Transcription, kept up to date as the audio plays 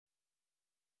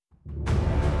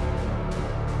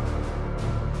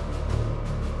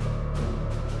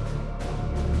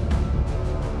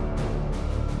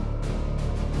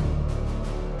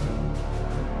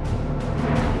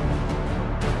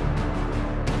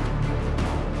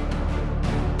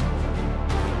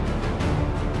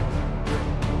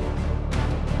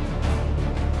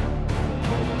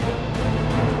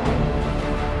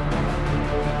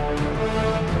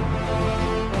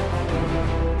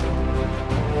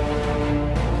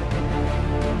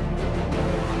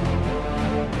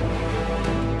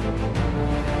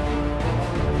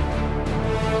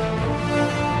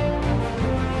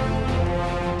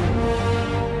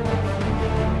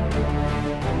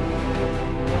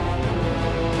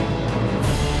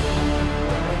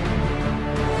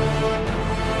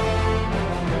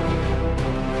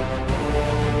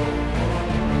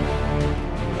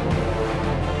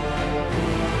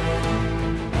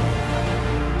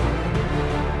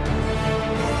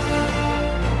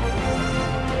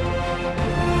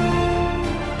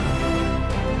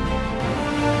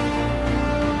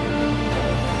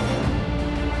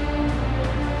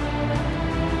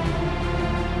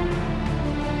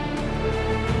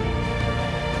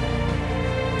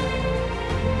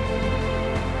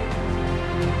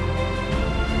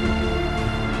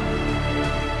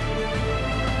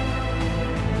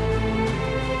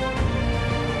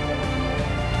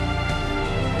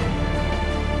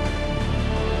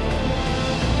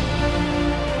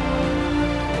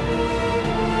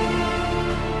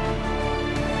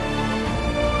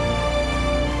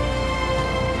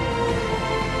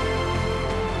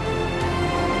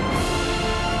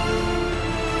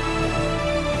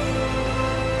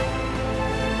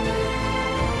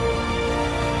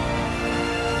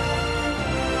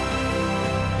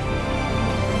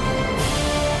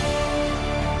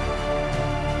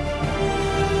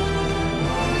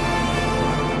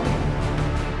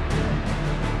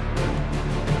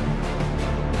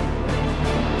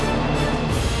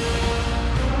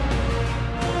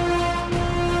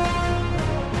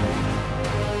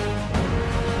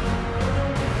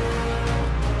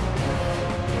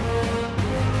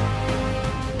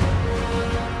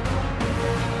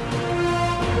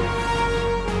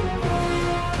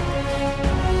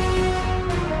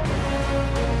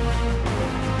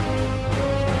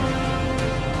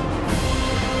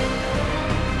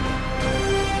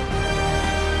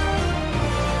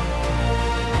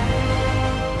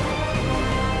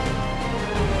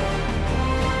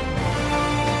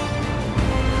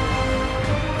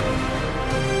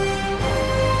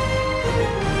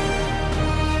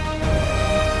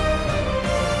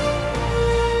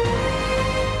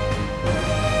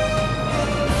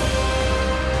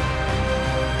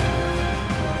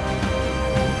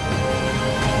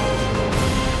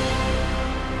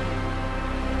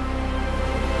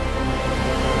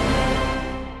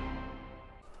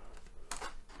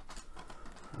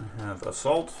have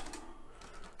assault.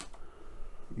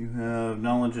 You have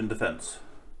knowledge and defense.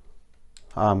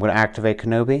 I'm going to activate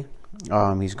Kenobi.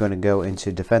 He's going to go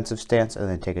into defensive stance and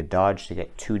then take a dodge to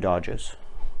get 2 dodges.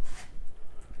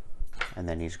 And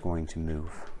then he's going to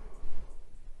move.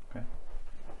 Okay.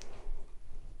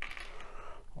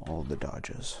 All the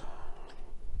dodges.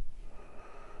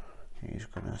 He's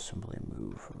going to simply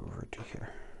move over to here.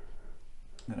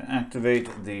 I'm going to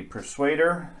activate the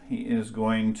Persuader. He is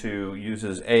going to use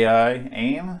his AI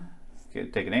aim,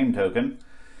 take an aim token,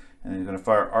 and he's going to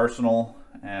fire Arsenal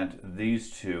at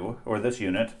these two, or this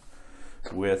unit,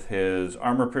 with his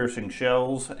armor-piercing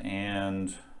shells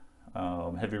and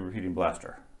heavy repeating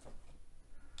blaster.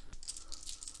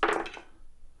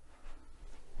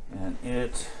 And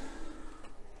it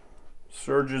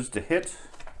surges to hit.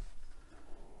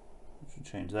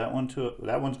 Change that one to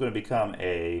that one's going to become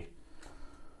a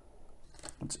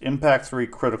it's impact 3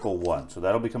 critical 1, so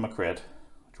that'll become a crit,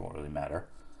 which won't really matter.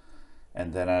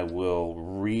 And then I will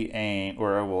re-aim,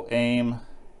 or I will aim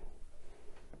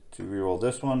to reroll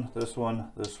this one, this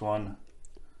one, this one,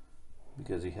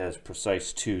 because he has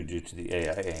precise 2 due to the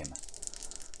AI aim.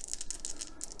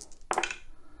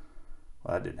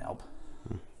 Well, that didn't help.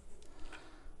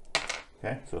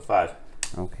 Okay, so 5.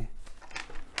 Okay.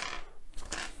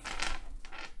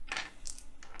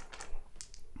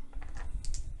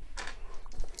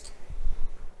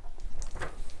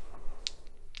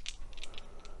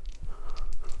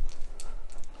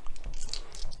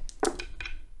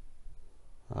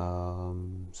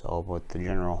 So with the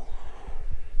general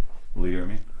leader, I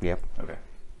mean? Yep. Okay.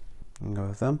 I'll go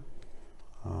with them.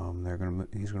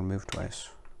 He's gonna move twice.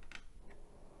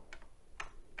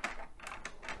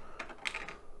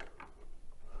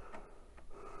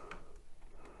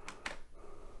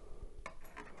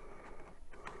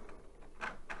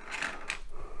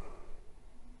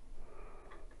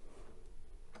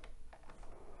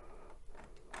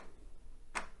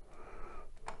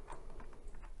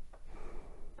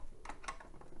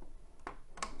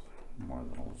 More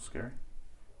than a little scary.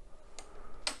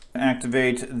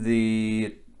 Activate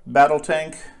the battle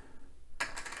tank.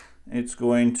 It's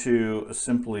going to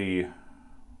simply,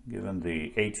 given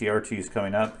the ATRT is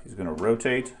coming up, he's going to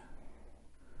rotate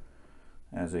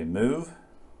as a move.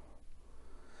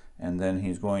 And then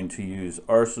he's going to use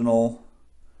Arsenal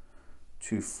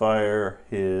to fire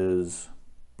his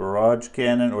barrage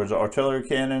cannon, or his artillery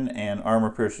cannon, and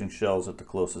armor-piercing shells at the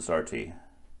closest RT.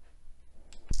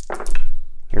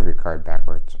 Give your card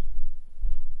backwards.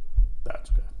 That's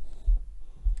good.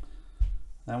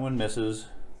 That one misses.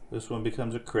 This one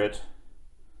becomes a crit.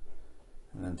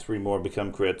 And then 3 more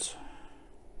become crits.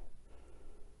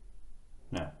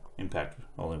 No, impact.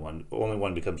 Only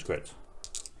one becomes crits.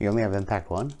 You only have impact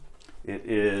 1? It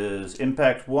is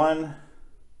impact 1.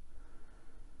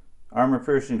 Armor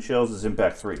piercing shells is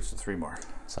impact 3, so 3 more.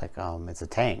 It's like it's a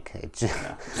tank. It just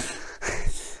Yeah.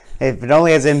 If it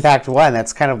only has impact 1,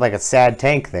 that's kind of like a sad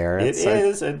tank there. It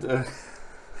is.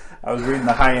 I was reading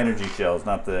the high energy shells,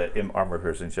 not the armor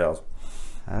piercing shells.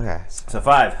 Okay. So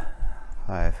 5.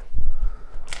 5.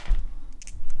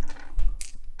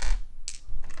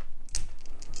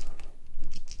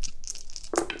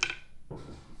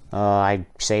 I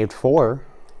saved 4.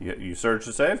 You surge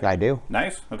to save? I do.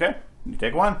 Nice. Okay. You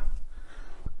take 1. I'm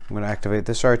going to activate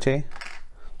this RT.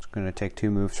 It's going to take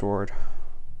 2 moves forward.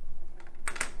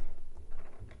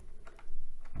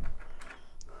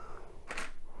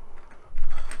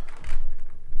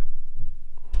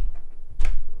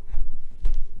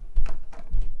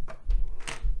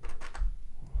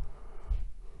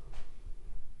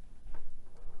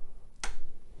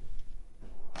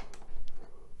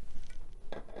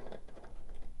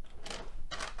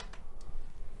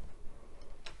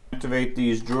 Activate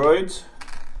these droids.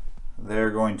 They're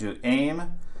going to aim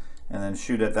and then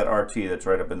shoot at that RT that's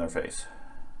right up in their face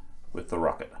with the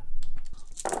rocket.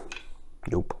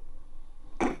 Nope.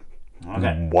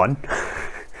 Okay. 1.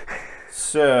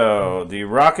 So the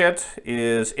rocket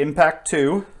is impact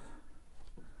 2.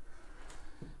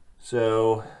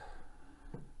 So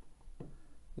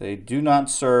they do not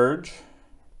surge.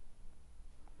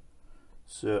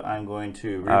 So I'm going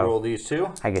to reroll these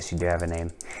 2. I guess you do have a name.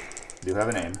 Do have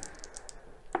a name.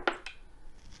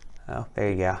 Oh, there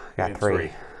you go. Got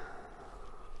 3.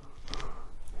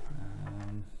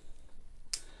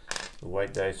 The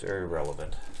white dice are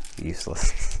irrelevant.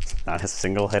 Useless. Not a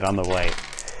single hit on the white.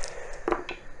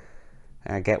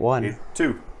 I get 1.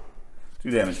 2.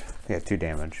 2 damage. Yeah, 2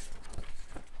 damage.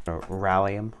 So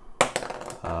rally him.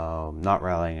 Not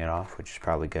rallying it off, which is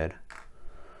probably good.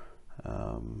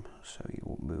 So you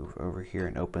will move over here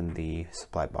and open the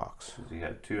supply box. Does he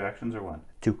have 2 actions or 1?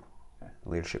 2. Okay.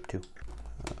 Leadership 2.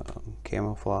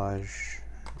 Camouflage,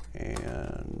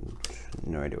 and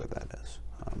no idea what that is.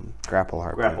 Grapple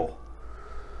harpoon. Grapple.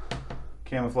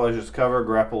 Camouflage is cover,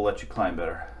 grapple lets you climb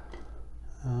better.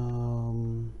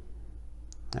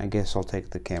 I guess I'll take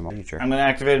the camo. I'm going to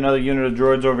activate another unit of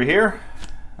droids over here.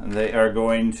 They are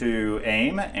going to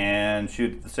aim and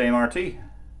shoot at the same RT.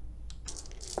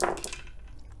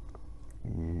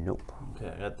 Nope.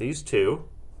 Okay, I got these two.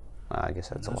 I guess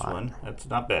that's a lot. One, that's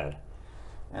not bad.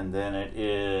 And then it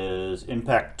is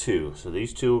impact 2. So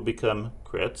these two will become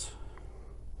crits.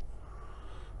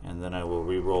 And then I will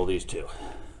re-roll these two.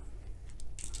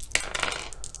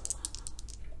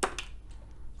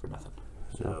 For nothing.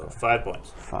 So okay. 5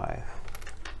 points. 5.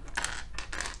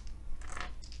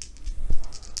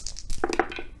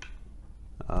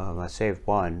 I saved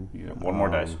 1. You have 1 more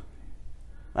dice.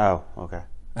 Oh, okay.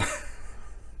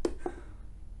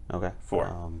 Okay.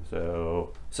 4.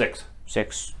 So 6.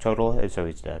 6 total, so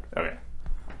he's dead. Okay.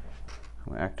 I'm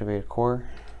going to activate a core.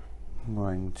 I'm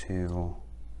going to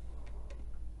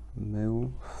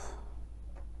move.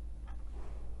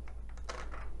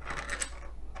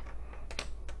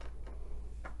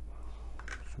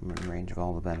 So I'm in range of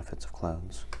all the benefits of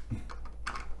clones.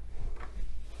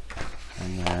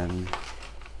 And then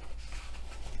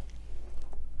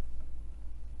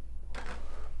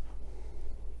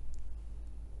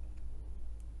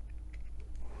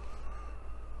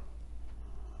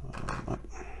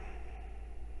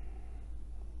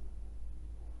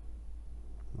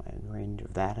in range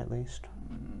of that at least.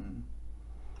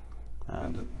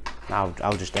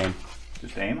 I'll just aim.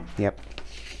 Just aim? Yep.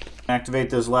 Activate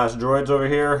those last droids over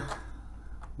here.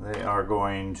 They are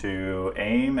going to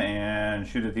aim and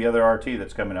shoot at the other RT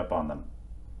that's coming up on them.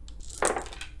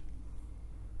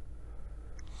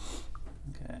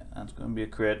 Okay, that's going to be a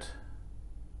crit.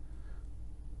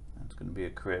 That's going to be a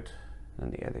crit.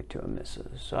 And the other 2 are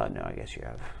misses. No, I guess you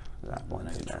have that one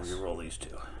to miss. Re-roll these 2.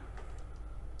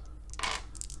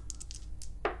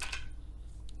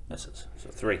 Misses. So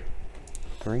 3.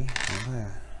 3? Okay.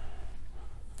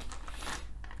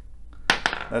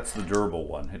 That's the durable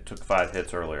one. It took 5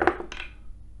 hits earlier.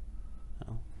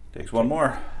 Oh. Takes 1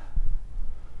 more.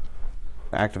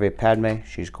 Activate Padme.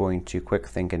 She's going to quick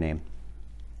think and aim.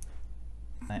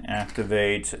 I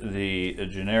activate the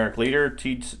generic leader,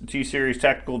 T-Series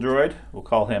tactical droid. We'll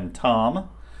call him Tom.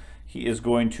 He is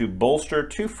going to bolster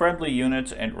 2 friendly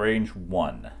units at range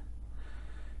 1.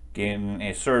 Gain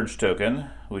a surge token,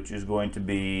 which is going to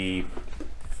be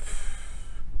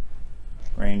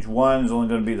range 1 is only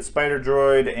going to be the spider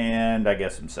droid and I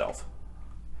guess himself.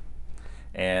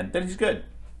 And then he's good.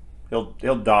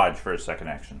 He'll dodge for his second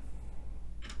action.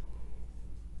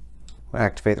 We'll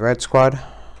activate the red squad.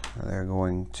 They're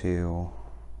going to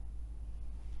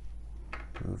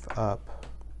move up.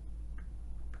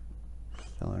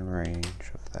 Still in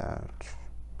range of that.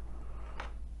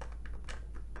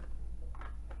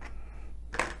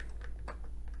 I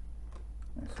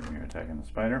assume you're attacking the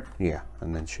spider? Yeah,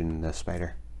 and then shooting the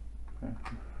spider. Okay.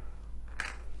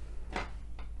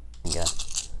 Yeah.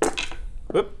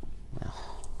 Whoop.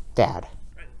 Dad.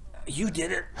 You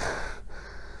did it.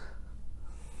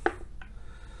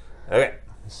 Okay.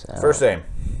 So, first aim.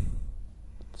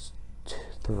 It's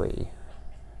 3.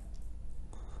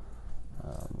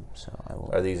 So I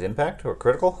will. Are these impact or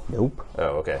critical? Nope.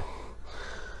 Oh, okay.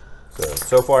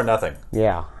 So far nothing.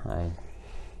 Yeah.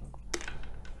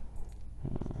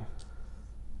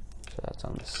 So that's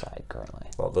on the side currently.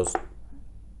 Well, those.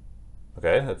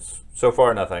 Okay, that's so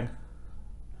far nothing.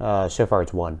 So far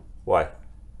it's 1. Why?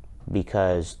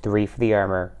 Because 3 for the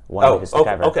armor, 1 is the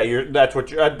cover. Okay. That's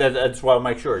what you're. That's why I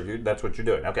make sure. That's what you're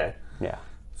doing. Okay. Yeah.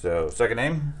 So second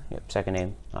aim. Yep. Second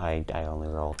aim. I only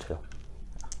roll 2.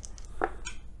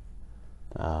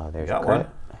 There's got a crit. 1.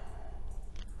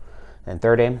 And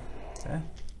third aim. Okay.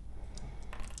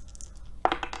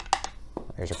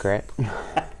 There's a crit.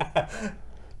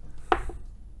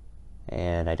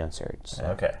 And I don't surge. So.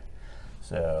 Okay.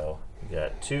 So we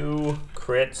got 2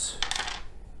 crits.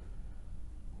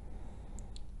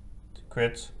 2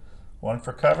 crits. 1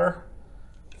 for cover.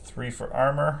 3 for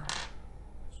armor.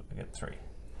 So we get 3.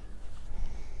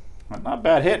 Not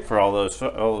bad hit for all those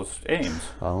aims.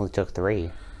 I only took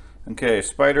 3. Okay,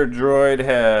 Spider Droid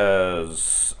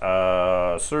has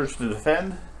Surge to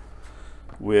Defend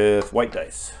with white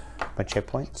dice. Much hit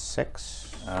points?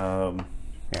 6?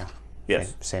 Yeah.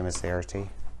 Yes. Same as the RT.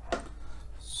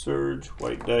 Surge,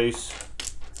 white dice.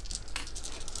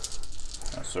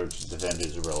 Surge to Defend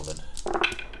is irrelevant.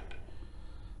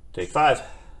 Take 5.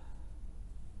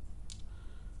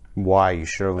 Why? You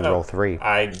should only roll 3.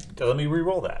 Let me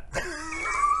re-roll that.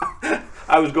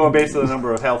 I was going based on the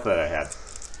number of health that I had.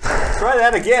 Try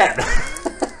that again.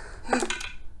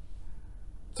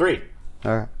 3.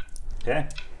 All right. Okay.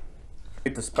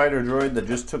 The spider droid that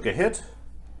just took a hit.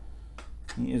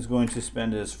 He is going to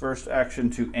spend his first action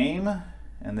to aim,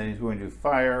 and then he's going to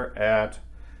fire at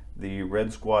the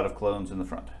red squad of clones in the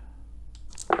front.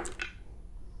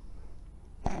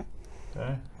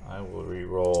 Okay. I will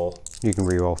re-roll. You can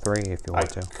re-roll 3 if you want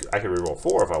to. I could re-roll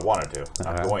 4 if I wanted to.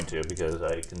 I'm going to because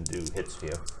I can do hits to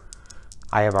you.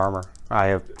 I have armor. I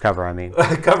have cover, I mean.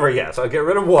 Cover, yes. I'll get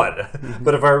rid of 1.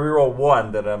 But if I re-roll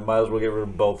 1, then I might as well get rid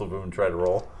of both of them and try to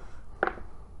roll.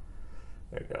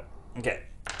 There you go. Okay.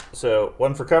 So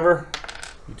 1 for cover.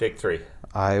 You take 3.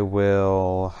 I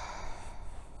will...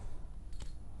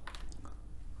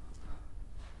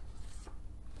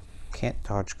 Can't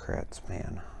dodge crits,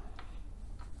 man.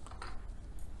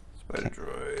 Spider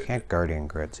droid. Can't guardian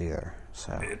crits either,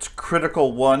 so... It's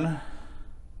critical 1.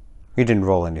 You didn't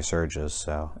roll any surges,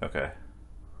 so... Okay.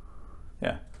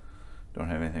 Yeah. Don't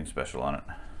have anything special on it.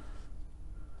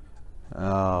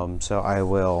 So I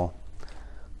will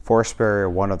force barrier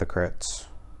 1 of the crits,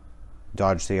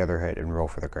 dodge the other hit, and roll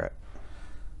for the crit.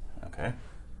 Okay.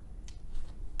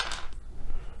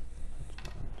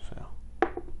 So...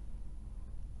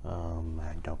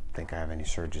 I don't think I have any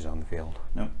surges on the field.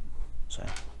 Nope. So...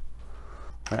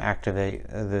 I'm going to activate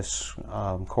this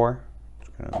core.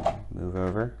 Just going to move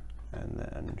over and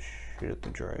then shoot at the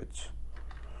droids.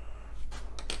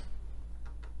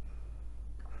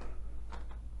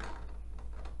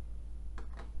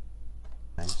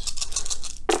 Nice.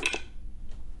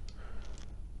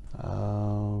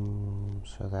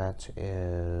 So that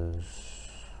is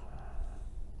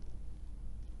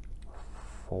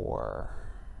 4.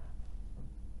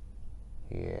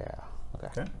 Yeah.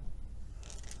 Okay.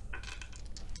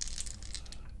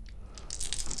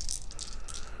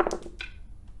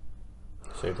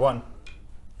 Save 1. I'm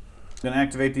going to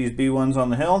activate these B1s on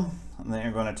the hill, and then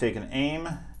you're going to take an aim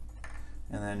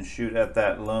and then shoot at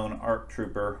that lone ARC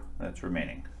trooper that's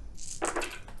remaining.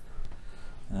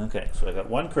 Okay, so I got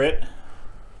 1 crit.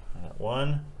 I got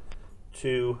 1,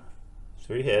 2,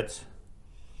 3 hits.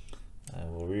 I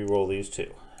will re-roll these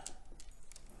 2.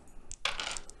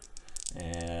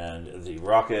 And the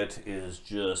rocket is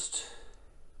just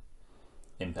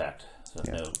impact.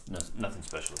 So nothing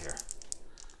special here.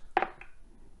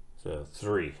 So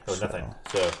 3, or nothing.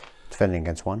 So defending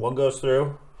against 1. 1 goes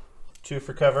through, 2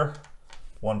 for cover,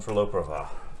 1 for low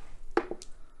profile.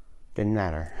 Didn't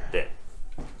matter. Dead.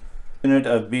 Unit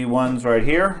of B1s right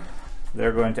here.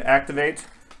 They're going to activate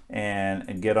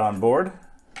and get on board.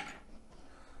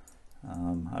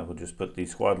 I will just put the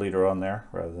squad leader on there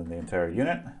rather than the entire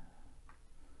unit.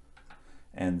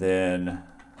 And then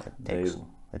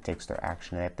it takes their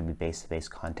action. They have to be base-to-base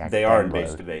contact. They are in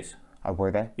base-to-base.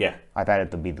 Were they? Yeah. I thought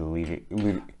it would be the leader.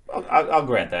 I'll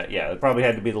grant that. Yeah, it probably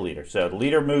had to be the leader. So the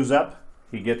leader moves up.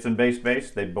 He gets in base.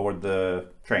 They board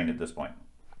the train at this point.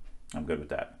 I'm good with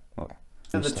that. Okay.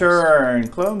 The turn.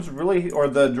 Clones really, or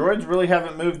the droids really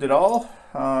haven't moved at all.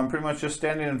 Pretty much just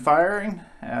standing and firing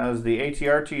as the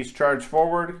ATRTs charge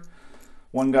forward.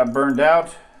 1 got burned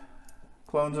out.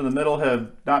 Clones in the middle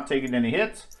have not taken any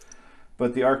hits,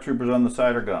 but the ARC troopers on the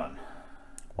side are gone.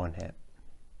 1 hit.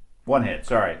 1 hit,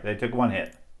 sorry. They took 1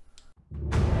 hit.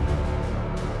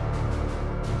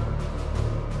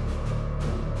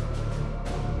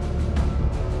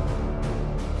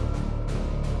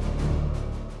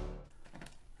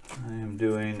 I am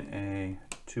doing a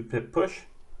 2-pip push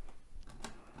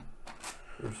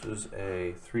versus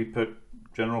a 3-pip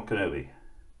General Kenobi.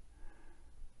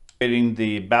 Activating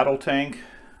the battle tank,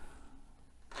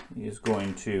 he is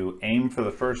going to aim for the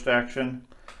first action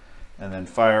and then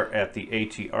fire at the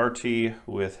ATRT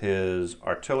with his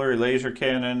artillery laser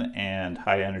cannon and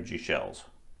high energy shells.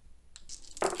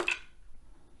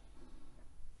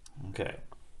 Okay,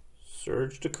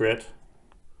 surge to crit,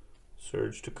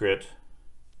 surge to crit.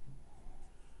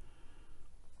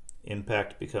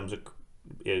 Impact becomes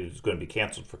is going to be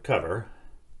canceled for cover.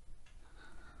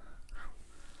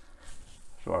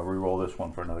 So I'll re-roll this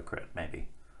one for another crit, maybe.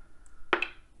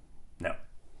 No.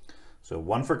 So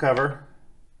 1 for cover.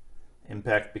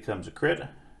 Impact becomes a crit.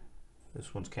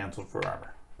 This one's canceled for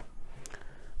armor.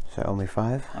 So only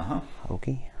 5? Uh-huh.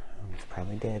 Okay. It's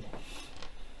probably dead.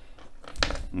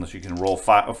 Unless you can roll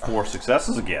 4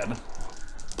 successes again.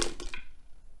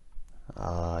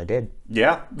 I did.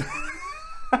 Yeah.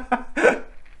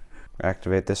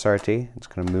 Activate this RT. It's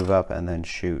going to move up and then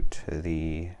shoot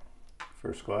the...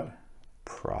 First squad?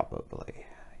 Probably,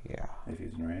 yeah. If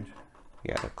he's in range?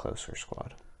 Yeah, the closer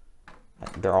squad.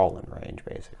 They're all in range,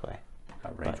 basically.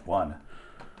 Range 1.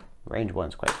 Range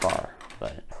 1's quite far,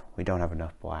 but we don't have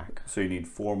enough black. So you need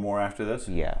 4 more after this?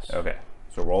 Yes. Okay.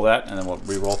 So roll that, and then we'll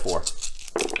re-roll 4.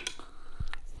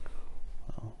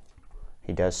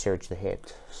 He does surge the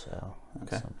hit, so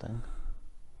that's Okay. something.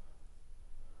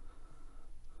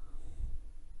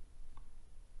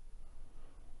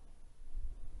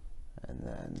 And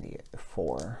then the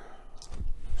 4.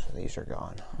 So these are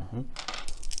gone.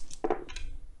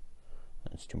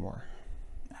 That's 2 more.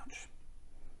 Ouch.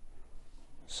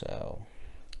 So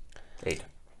 8.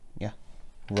 yeah,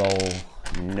 roll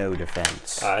no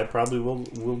defense. I probably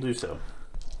will do so.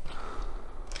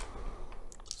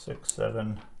 6,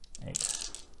 7,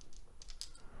 8.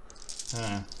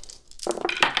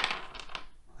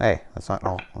 Hey, that's not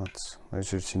all.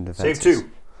 Those are some defenses. Save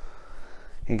 2.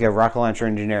 You get rocket launcher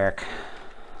and generic.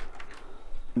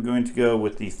 I'm going to go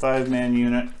with the 5-man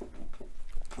unit.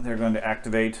 They're going to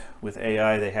activate with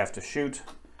AI. They have to shoot.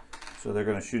 So they're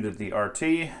going to shoot at the RT.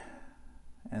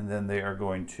 And then they are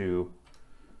going to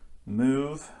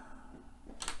move,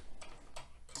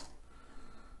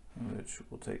 which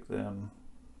will take them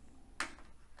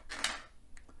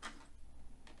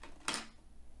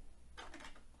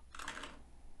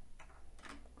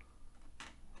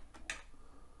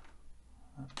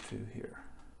up to here.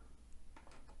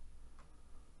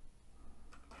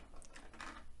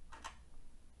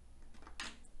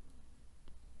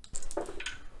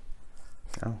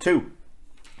 Oh. 2.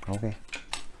 Okay.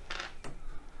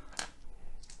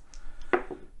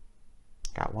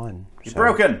 Got 1. He's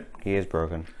broken. He is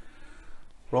broken.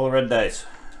 Roll a red dice.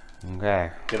 Okay.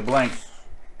 Get a blank.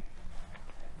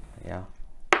 Yeah.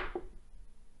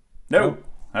 No.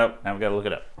 Oh, now we got to look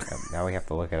it up. Yep, now we have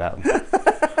to look it up.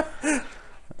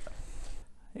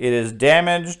 It is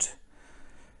damaged.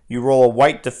 You roll a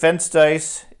white defense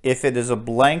dice. If it is a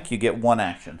blank, you get 1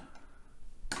 action.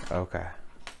 Okay.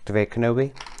 Activate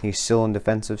Kenobi. He's still in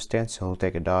defensive stance, so he'll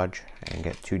take a dodge and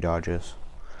get 2 dodges.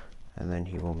 And then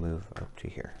he will move up to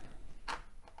here.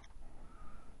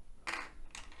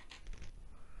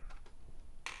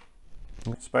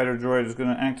 Spider Droid is going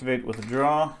to activate with a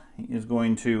draw. He is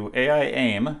going to AI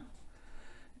aim.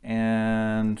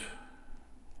 And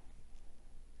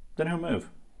then he'll move.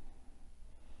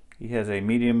 He has a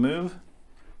medium move.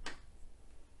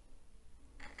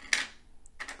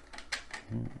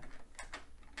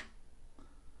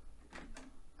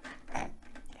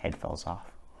 Head falls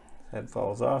off. Head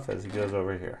falls off as he goes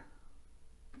over here.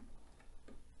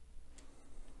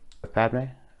 With Padme,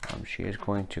 she is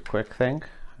going to quick think,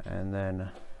 and then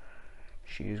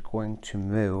she is going to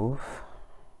move.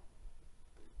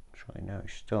 Actually, no,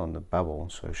 she's still in the bubble,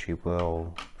 so she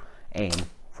will aim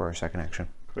for a second action.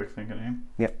 Quick thinking aim.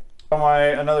 Yep.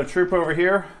 Another troop over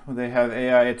here. They have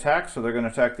AI attack, so they're going to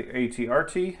attack the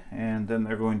AT-RT, and then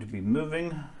they're going to be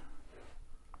moving.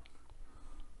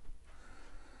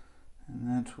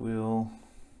 And that will...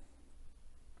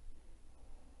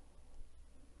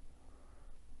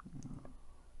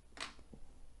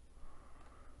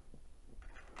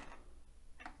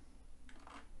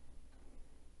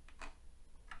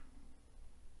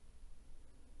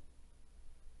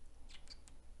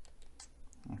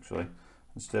 Actually,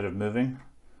 instead of moving,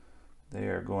 they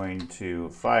are going to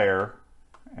fire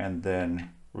and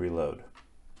then reload.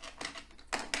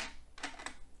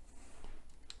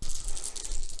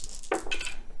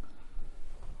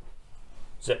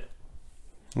 Zip.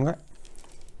 Okay.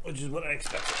 Which is what I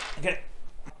expected. Okay.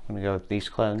 I'm going to go with these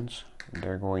clones.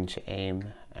 They're going to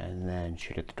aim and then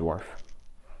shoot at the dwarf.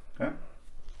 Okay.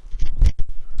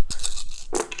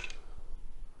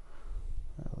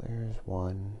 Well, there's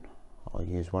one. I'll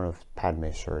use one of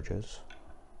Padme's surges,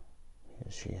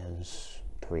 because she has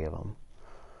 3 of them.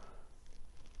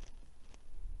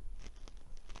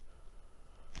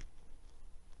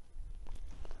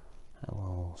 I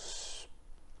will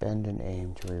spend an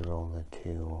aim to reroll the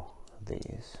 2 of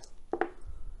these.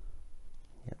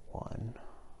 Get 1.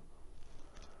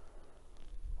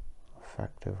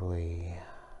 Effectively.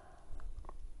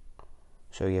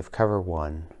 So you have cover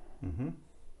 1. Mm-hmm.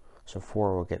 So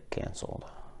 4 will get canceled.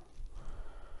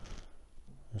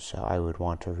 So I would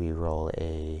want to re-roll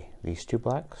these 2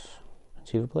 blacks,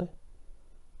 conceivably.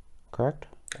 Correct?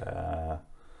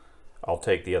 I'll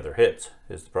take the other hits.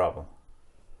 Is the problem?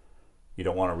 You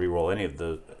don't want to re-roll any of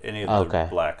the Okay.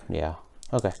 black. Yeah.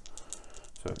 Okay.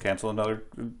 So cancel another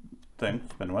thing.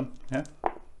 Spend 1. Yeah.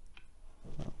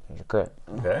 There's a crit.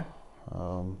 Okay.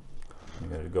 You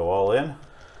got to go all in.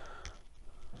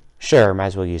 Sure. Might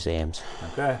as well use the aims.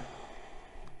 Okay.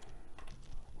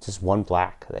 It's just 1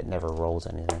 black that never rolls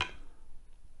anything.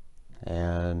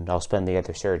 And I'll spend the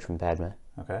other surge from Padme.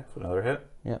 Okay. So another hit.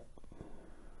 Yep.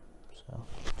 So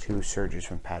 2 surges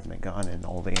from Padme gone and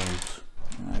all the aims.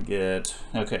 I get,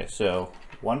 okay, so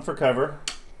 1 for cover,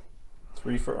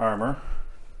 3 for armor,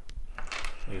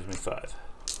 leaves me 5.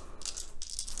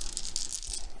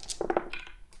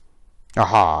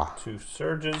 Aha! 2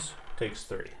 surges, takes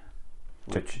 3.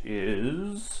 Which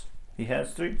is... he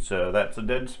has 3, so that's a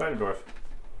dead spider dwarf.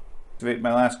 Activate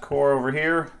my last core over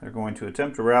here. They're going to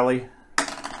attempt to rally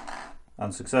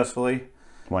unsuccessfully.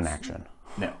 1 action.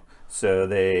 No. So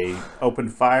they open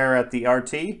fire at the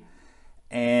RT,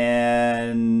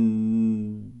 and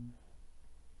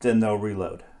then they'll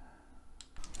reload.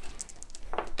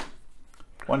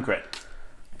 1 crit.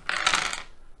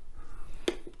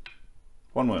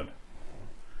 1 wound.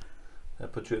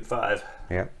 That puts you at 5.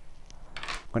 Yep. I'm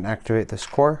going to activate this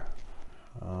core.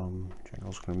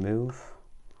 General's going to move.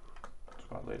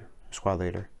 Squad leader. Squad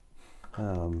leader.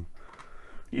 You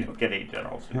don't get 8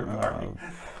 generals in your army.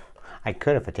 I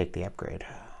could if I take the upgrade.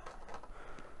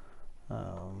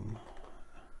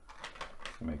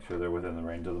 Make sure they're within the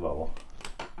range of the bubble.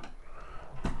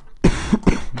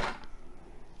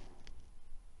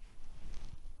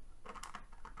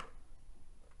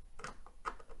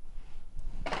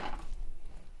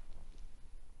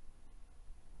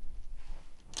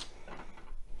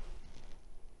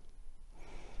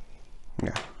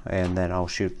 Yeah, and then I'll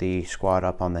shoot the squad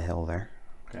up on the hill there.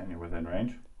 Okay, and you're within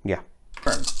range? Yeah.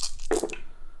 Burn.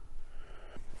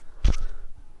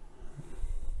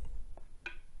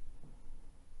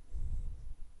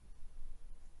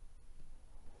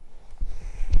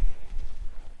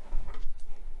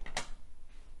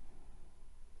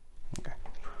 Okay.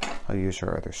 I'll use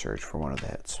her other surge for one of the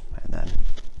hits, and then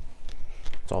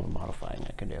that's all the modifying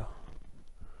I can do.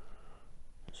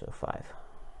 So 5.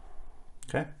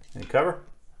 Okay, any cover?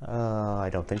 I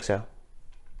don't think so.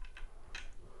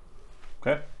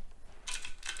 Okay.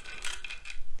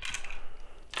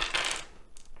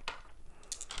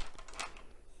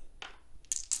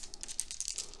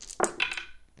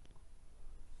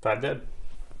 Five dead.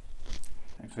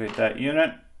 Activate that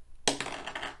unit.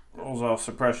 Rolls off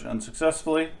suppression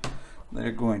unsuccessfully.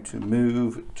 They're going to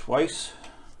move twice.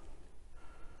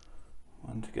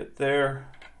 1 to get there,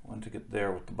 1 to get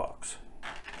there with the box.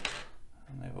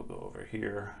 And they will go over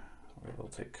here, where they'll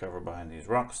take cover behind these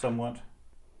rocks somewhat.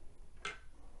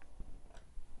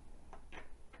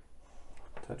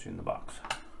 Touching the box.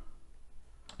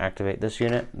 Activate this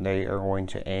unit. They are going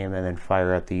to aim and then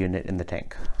fire at the unit in the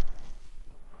tank.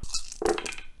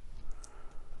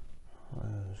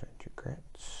 Those are 2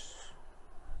 crits.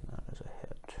 That is a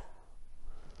hit.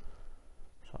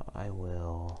 So I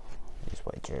will... These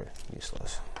whites are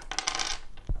useless.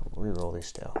 I'll reroll these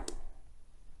still.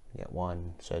 Get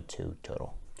 1, so 2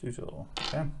 total. 2 total.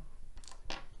 Okay.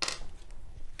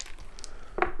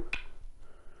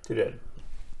 2 dead.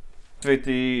 Activate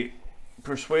the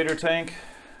Persuader tank.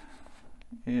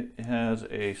 It has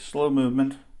a slow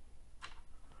movement,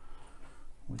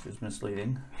 which is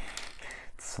misleading.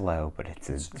 It's slow, but it's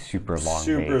a super long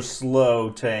Super base.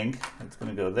 slow tank. It's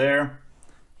going to go there.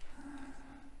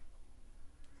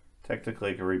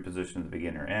 Technically, it can reposition at the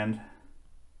beginner end.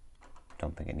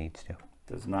 Don't think it needs to.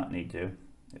 Does not need to.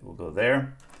 It will go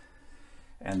there.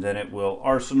 And then it will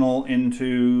arsenal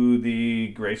into the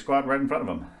gray squad right in front of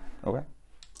them. Okay.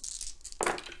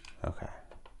 Okay.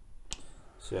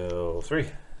 So 3.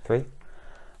 3.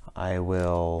 I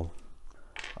will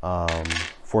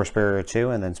Force Barrier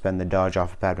 2 and then spend the dodge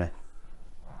off of Padme.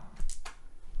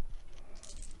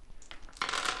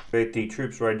 Activate the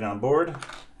troops right on board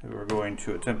who are going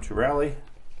to attempt to rally.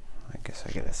 I guess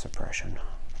I get a suppression.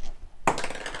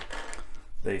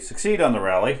 They succeed on the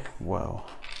rally, Whoa.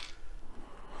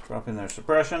 dropping their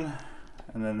suppression,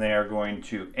 and then they are going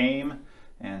to aim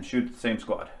and shoot the same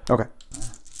squad. Okay.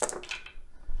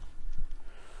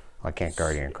 I can't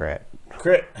Guardian crit.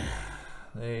 Crit.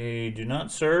 They do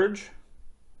not surge.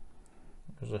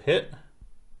 There's a hit.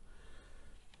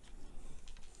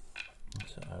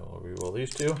 So I will reroll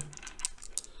these 2.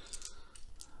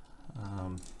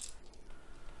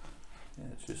 Yeah,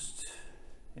 it's just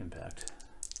impact.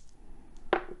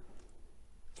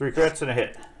 3 crits and a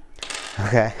hit.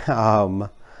 Okay.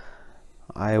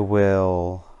 I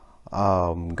will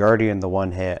Guardian the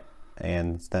 1 hit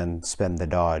and then spend the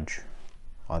dodge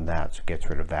on that, so it gets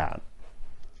rid of that.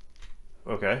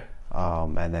 Okay.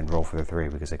 And then roll for the 3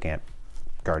 because I can't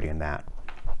Guardian that.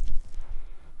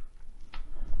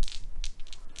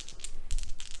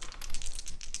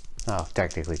 Oh,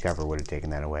 technically cover would have taken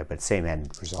that away, but same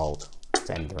end result. It's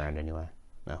end of the round anyway.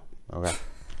 No. Okay.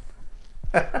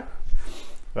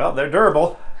 Well, they're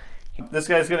durable. This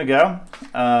guy's going to go.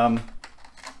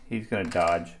 He's going to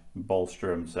dodge,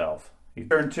 bolster himself.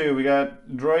 Turn 2, we got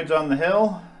droids on the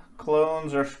hill.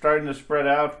 Clones are starting to spread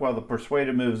out while the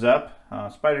Persuaded moves up.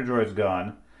 Spider droid's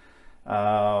gone.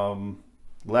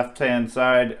 Left-hand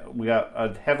side, we got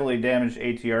a heavily damaged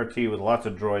ATRT with lots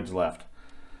of droids left.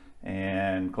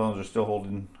 And clones are still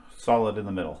holding solid in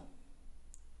the middle.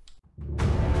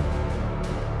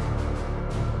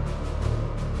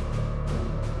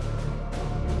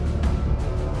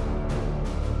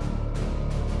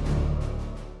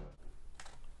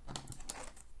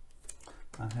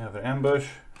 I have an ambush.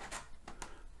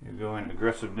 You're going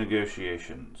aggressive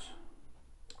negotiations.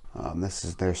 This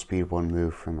is their speed 1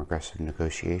 move from aggressive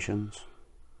negotiations.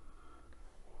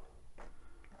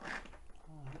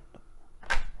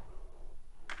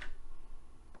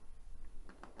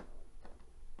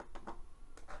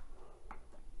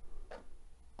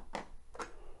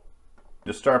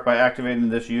 To start by activating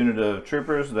this unit of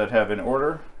troopers that have an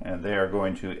order, and they are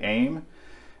going to aim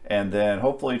and then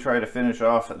hopefully try to finish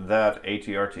off that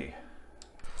ATRT.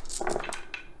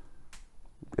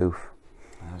 Oof.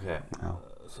 Okay. Oh.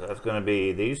 So that's going to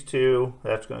be these two.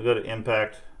 That's going to go to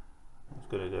impact. That's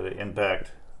going to go to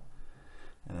impact.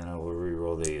 And then I will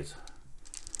re-roll these.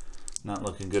 Not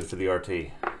looking good for the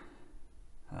RT.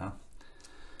 Well,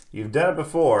 you've done it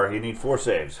before. You need 4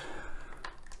 saves.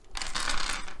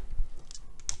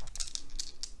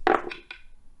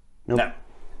 Nope. No.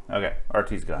 Okay,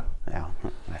 RT's gone. Yeah,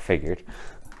 I figured.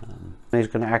 He's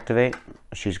going to activate.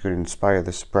 She's going to inspire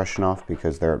the suppression off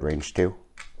because they're at range 2.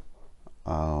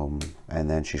 And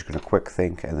then she's going to quick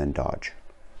think and then dodge.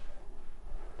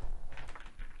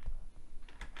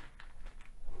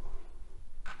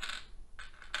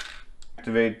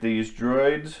 Activate these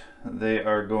droids. They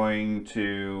are going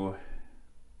to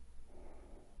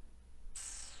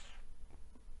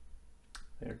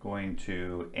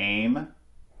aim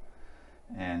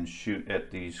and shoot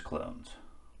at these clones.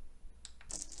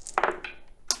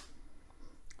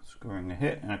 Scoring a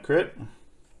hit and a crit.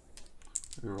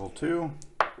 Reroll 2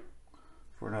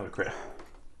 for another crit.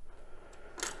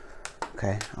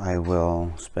 Okay, I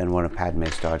will spend 1 of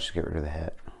Padme's dodge to get rid of the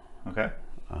hit. Okay.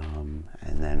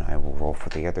 And then I will roll for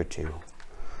the other 2.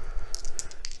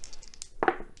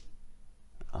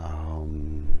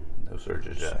 No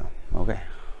surges yet. Okay.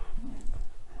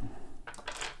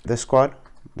 This squad,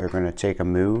 they're going to take a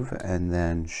move and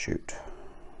then shoot.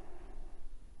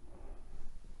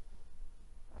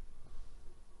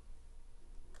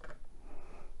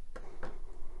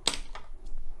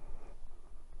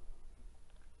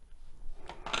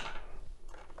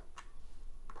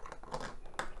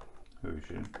 Who are you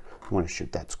shooting? I want to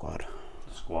shoot that squad.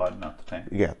 The squad, not the tank.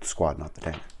 Yeah, the squad, not the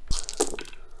tank.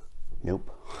 Nope.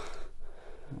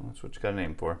 Well, that's what you got a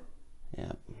name for.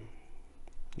 Yeah.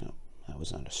 No, that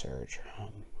was not a surge.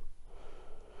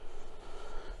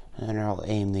 And I'll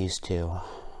aim these 2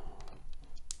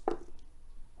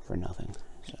 for nothing.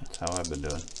 So. That's how I've been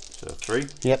doing. So 3.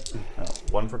 Yep.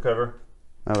 1 for cover.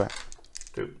 Okay.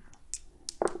 2.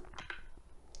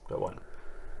 Got 1.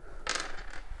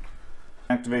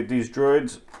 Activate these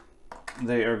droids.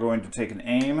 They are going to take an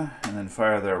aim and then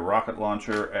fire their rocket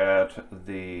launcher at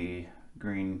the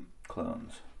green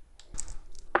clones.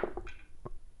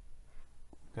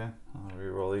 Okay, I'll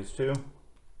re-roll these 2.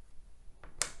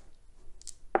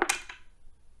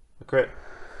 A crit.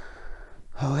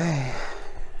 Okay.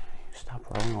 Stop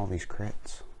rolling all these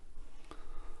crits.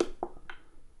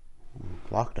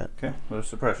 Blocked it. Okay, with a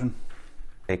suppression.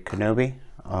 Take Kenobi.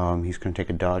 He's going to take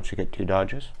a dodge to get 2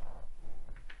 dodges.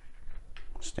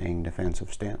 Staying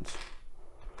defensive stance.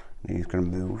 And he's going to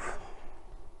move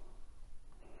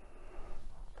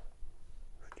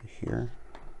to here.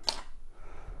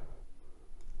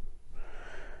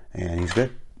 And he's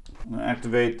good.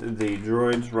 Activate the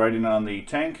droids riding on the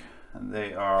tank.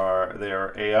 They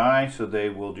are AI, so they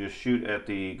will just shoot at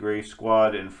the gray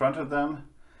squad in front of them,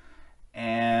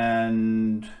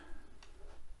 and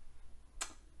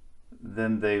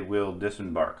then they will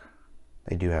disembark.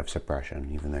 They do have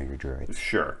suppression, even though you're droids.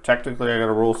 Sure. Technically, I got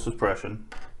to roll suppression.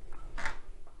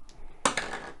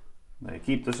 They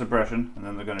keep the suppression, and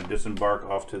then they're going to disembark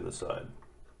off to the side.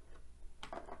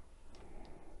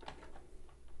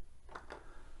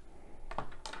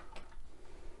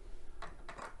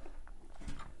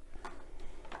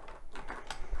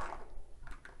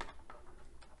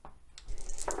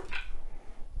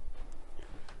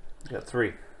 Got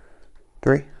 3.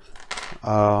 3.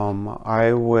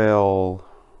 I will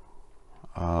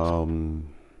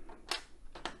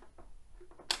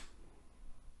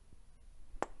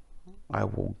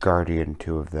Guardian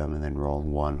 2 of them and then roll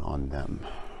 1 on them.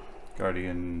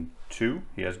 Guardian 2?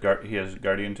 He has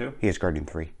Guardian 2? He has Guardian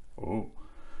 3. Oh.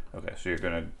 Okay, so you're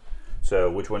gonna. So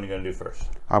which one are you gonna do first?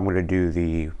 I'm gonna do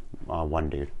the one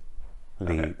dude.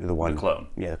 Okay. The one. The clone.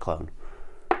 Yeah, the clone.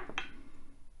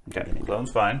 Okay,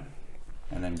 clone's fine.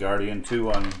 And then Guardian 2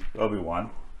 on Obi-Wan.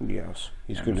 Yes.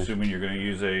 I'm assuming you're gonna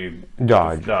use a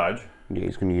dodge. Dodge. Yeah,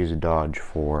 he's going to use a dodge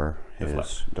for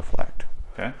his deflect.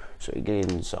 Okay. So he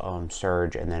gains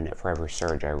surge, and then for every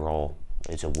surge I roll,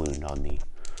 it's a wound on the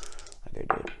other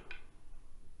dude.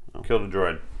 Oh. Killed a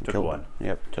droid. Took one.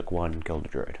 Yep, took one, killed a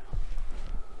droid.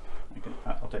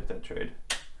 I'll take that trade.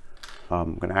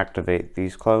 I'm going to activate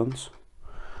these clones.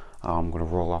 I'm going to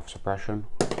roll off suppression.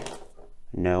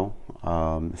 No.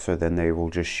 So then they will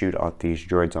just shoot at these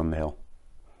droids on the hill.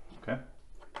 Okay.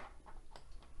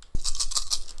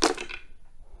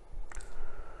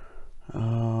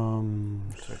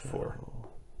 So 4.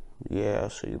 Yeah,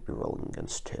 so you'll be rolling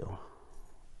against 2.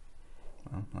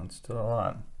 Well, that's still a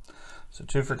lot. So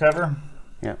 2 for cover?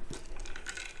 Yep.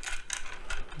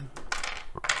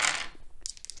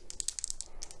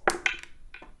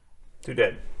 Two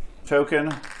dead.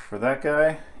 Token for that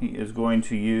guy. He is going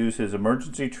to use his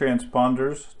emergency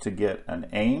transponders to get an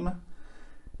aim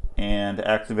and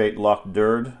activate Lock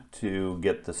Dird to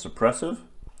get the suppressive.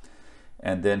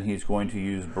 And then he's going to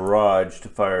use Barrage to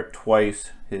fire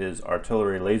twice his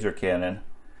artillery laser cannon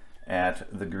at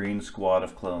the green squad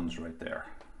of clones right there.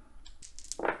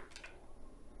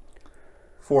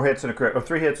 4 hits and a crit, or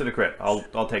 3 hits and a crit.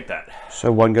 I'll take that.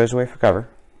 So 1 goes away for cover.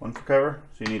 1 for cover,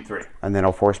 so you need 3. And then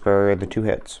I'll force barrier the 2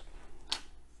 hits.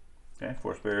 Okay,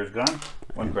 force barrier's gone.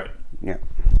 1 crit. Yep.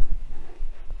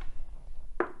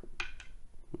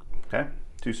 Okay,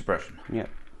 2 suppression. Yep.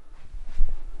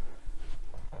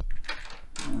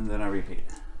 And then I repeat.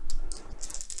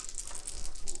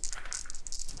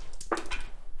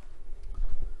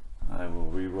 I will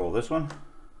re-roll this one.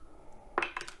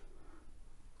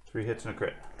 3 hits and a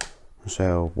crit.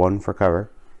 So 1 for cover.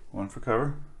 1 for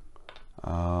cover.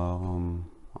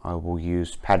 I will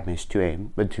use Padme's 2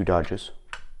 aim with 2 dodges.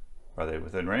 Are they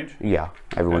within range? Yeah,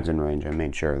 everyone's in range. I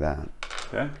made sure of that.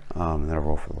 Okay. And then I'll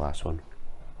roll for the last one.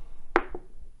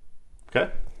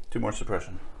 Okay. 2 more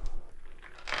suppression.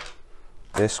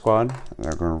 This squad,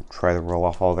 they're going to try to roll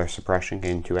off all their suppression,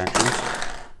 gain 2 actions.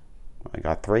 I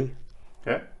got 3.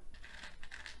 Okay.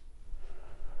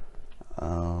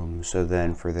 So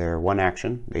then for their 1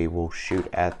 action, they will shoot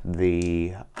at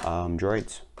the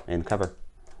droids in cover.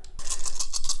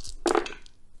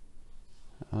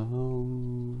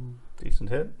 Decent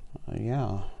hit.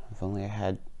 Yeah, if only I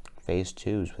had phase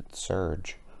 2s with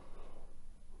surge.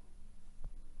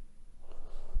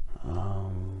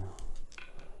 5.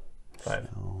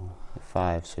 So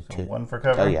 5, so 2. 1 for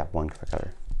cover? Oh yeah, 1 for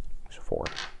cover. So 4.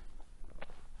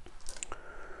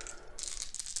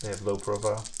 They have low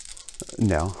profile?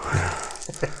 No.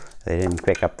 They didn't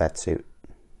pick up that suit.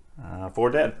 4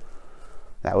 dead.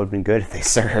 That would have been good if they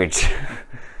surge.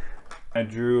 I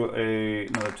drew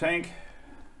another tank.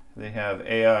 They have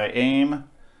AI aim,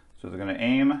 so they're going to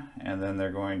aim, and then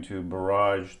they're going to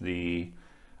barrage the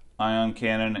ion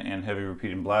cannon and heavy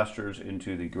repeating blasters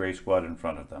into the gray squad in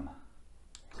front of them.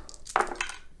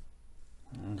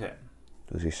 Okay.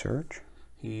 Does he surge?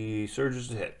 He surges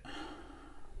to hit.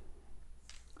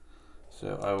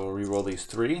 So I will re-roll these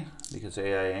 3 because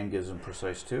AI aim gives him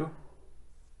precise 2.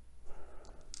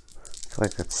 I feel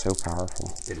like that's so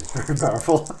powerful. It is very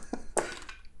powerful.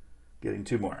 Getting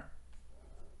 2 more.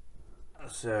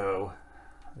 So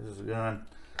this is a gun.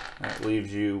 That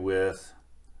leaves you with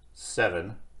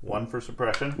 7. 1 for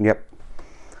suppression. Yep.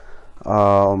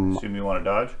 Assume you want to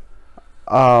dodge?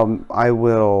 I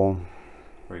will.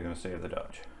 Or are you going to save the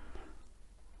dodge?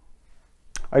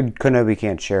 Kenobi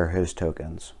can't share his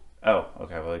tokens. Oh,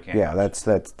 okay. Well, they can't. Yeah, that's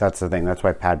the thing. That's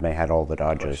why Padme had all the The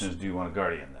dodges. question is, do you want a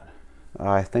guardian then?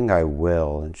 I think I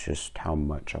will. It's just how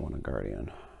much I want a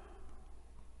guardian.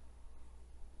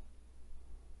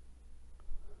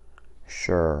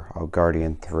 Sure, I'll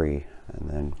guardian 3, and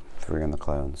then 3 on the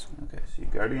clones. Okay, so you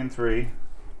guardian 3.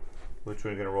 Which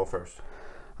one are you going to roll first?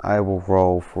 I will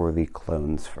roll for the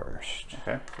clones first.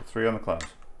 Okay, so 3 on the clones.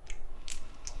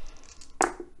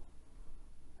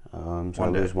 So I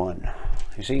lose 1.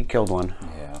 You see, you killed 1.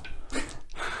 Yeah.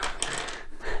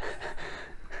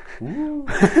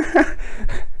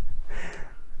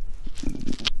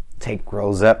 Tank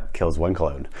rolls up, kills 1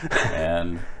 clone.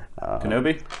 And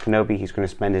Kenobi? Kenobi, he's going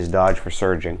to spend his dodge for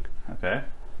surging. Okay.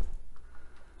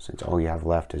 Since all you have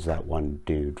left is that 1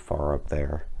 dude far up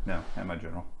there. No, and my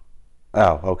general.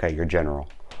 Oh, okay, your general.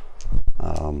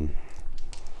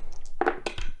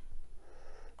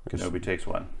 Kenobi takes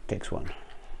 1. Takes 1.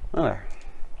 Okay.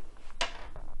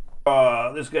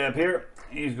 This guy up here,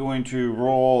 he's going to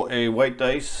roll a white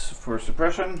dice for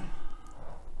suppression.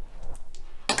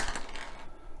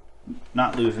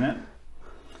 Not losing it.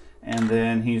 And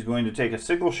then he's going to take a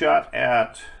single shot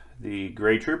at the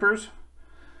gray troopers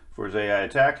for his AI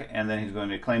attack, and then he's going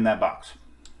to claim that box.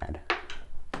 Bad.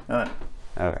 None.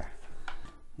 Okay.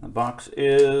 The box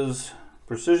is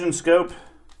precision scope,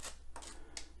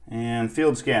 and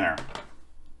field scanner.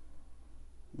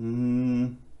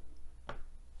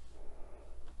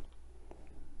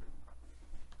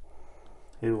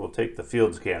 He will take the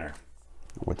field scanner.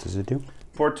 What does it do?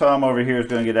 Poor Tom over here is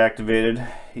going to get activated.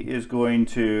 He is going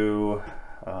to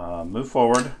move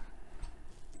forward,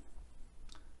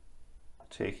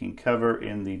 taking cover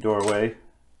in the doorway,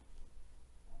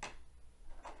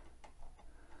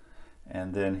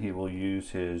 and then he will use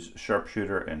his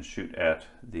sharpshooter and shoot at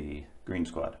the green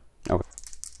squad. Okay.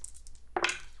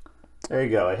 There you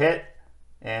go, a hit,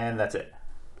 and that's it.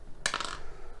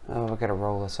 Oh, I gotta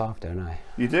roll this off, don't I?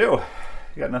 You do.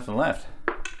 You got nothing left.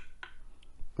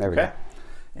 There we go.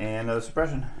 And another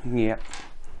suppression. Yep.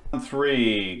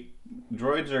 3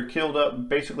 droids are killed up,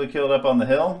 basically killed up on the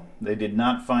hill. They did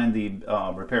not find the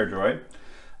repair droid.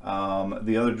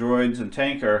 The other droids and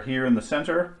tank are here in the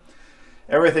center.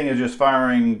 Everything is just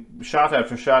firing shot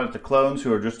after shot at the clones,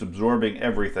 who are just absorbing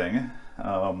everything.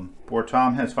 Poor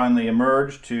Tom has finally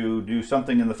emerged to do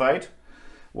something in the fight,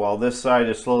 while this side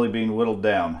is slowly being whittled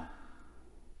down.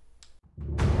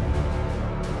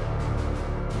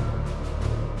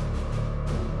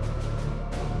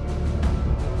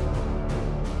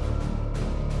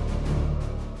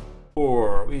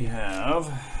 We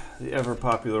have the ever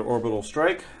popular orbital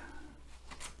strike,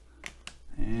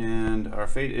 and our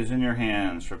fate is in your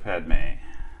hands for Padme.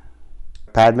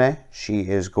 Padme, she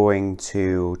is going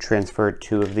to transfer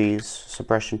 2 of these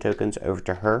suppression tokens over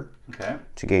to her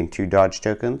to gain 2 dodge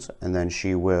tokens, and then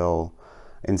she will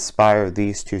inspire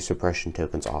these 2 suppression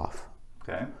tokens off.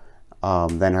 Okay.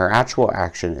 Then her actual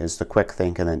action is the quick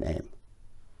think and then aim.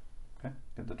 Okay,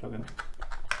 get the token.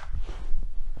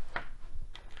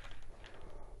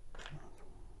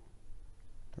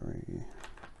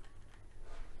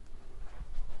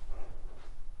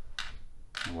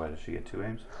 And why does she get 2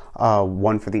 aims?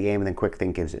 1 for the aim, and then quick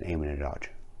think gives it aim and a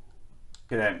dodge.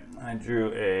 Okay, I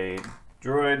drew a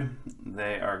droid.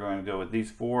 They are going to go with these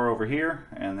 4 over here,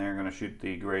 and they're going to shoot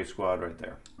the gray squad right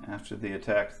there. After the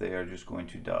attack, they are just going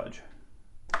to dodge.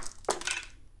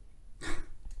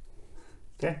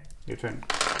 Okay, your turn.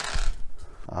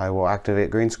 I will activate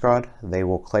green squad. They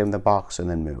will claim the box and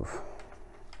then move.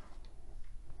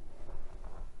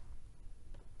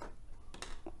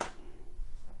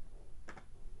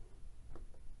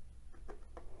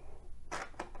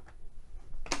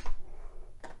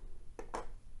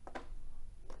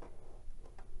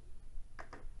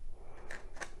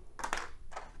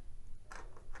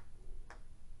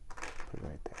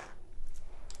 Right there.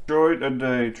 Droid and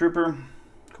a trooper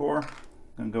core.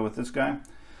 Gonna go with this guy.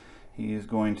 He is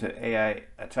going to AI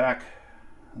attack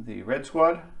the red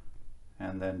squad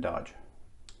and then dodge.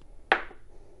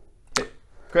 Hit.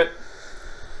 Crit.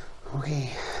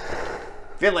 Okay.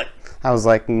 Feel it. I was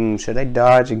like, should I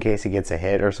dodge in case he gets a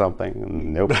hit or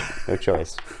something? Nope, no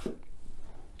choice.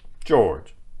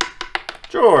 George.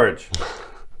 George.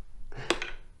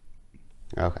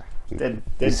 Okay. Dead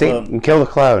See, clone. kill the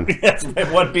clone. Yes,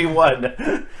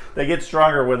 1v1. They get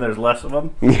stronger when there's less of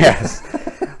them. Yes.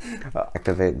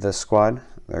 Activate this squad.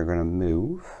 They're going to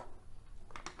move.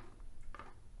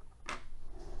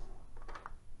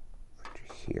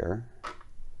 Here.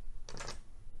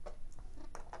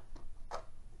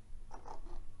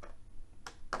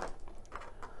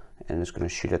 And it's going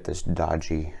to shoot at this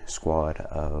dodgy squad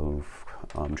of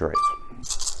droids.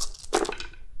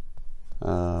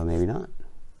 Maybe not.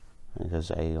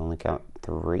 Because I only count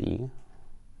 3.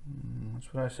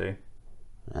 That's what I see.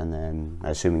 And then,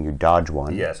 assuming you dodge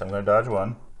 1. Yes, I'm going to dodge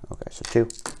 1. Okay, so 2.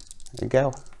 There you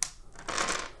go.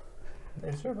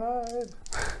 They survive.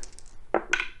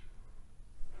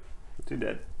 2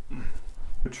 dead.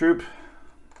 The troop.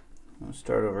 I'll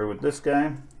start over with this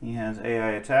guy. He has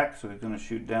AI attack, so he's going to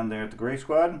shoot down there at the gray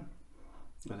squad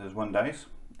with his 1 dice.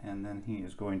 And then he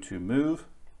is going to move.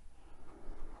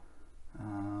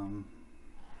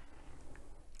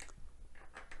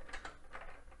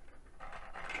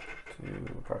 To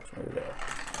approximately there.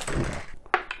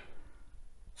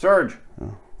 Surge!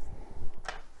 Oh.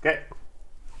 Okay.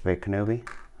 Wait, Kenobi.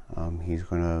 He's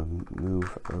going to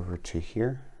move over to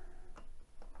here.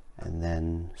 And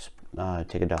then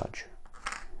take a dodge.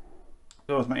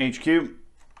 Go with my HQ.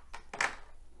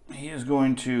 He is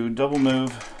going to double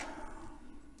move.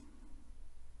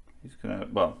 He's going to,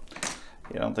 well,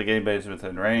 I don't think anybody's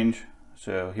within range.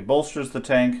 So he bolsters the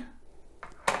tank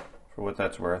for what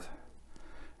that's worth.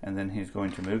 And then he's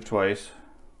going to move twice.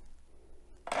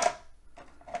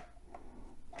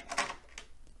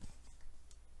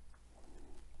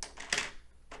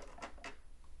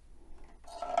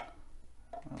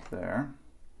 Up there.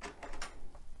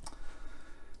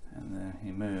 And then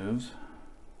he moves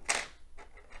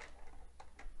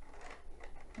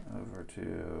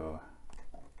to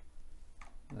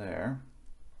there.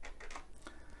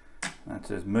 That's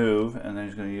his move, and then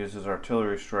he's going to use his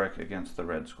artillery strike against the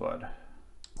red squad.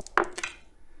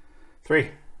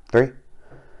 3. 3.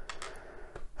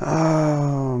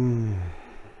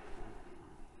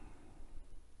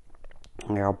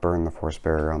 Yeah, I'll burn the force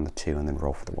barrier on the 2 and then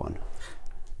roll for the 1.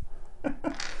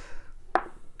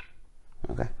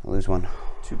 Okay, I lose 1.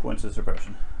 2 points of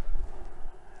suppression.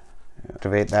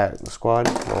 Activate that squad,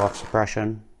 roll off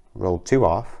suppression, roll 2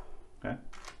 off. Okay.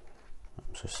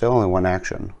 So still only 1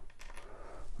 action.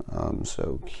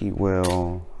 So he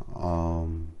will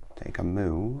take a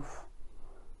move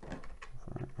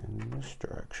in this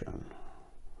direction.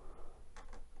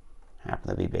 Happen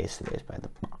to be base to base by the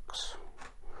box.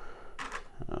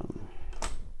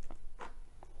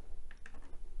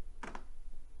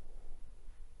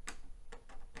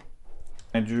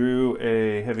 I drew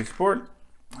a heavy support.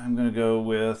 I'm going to go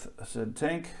with a said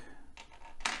tank.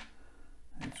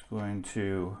 It's going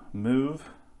to move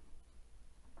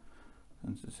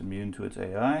since it's immune to its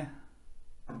AI.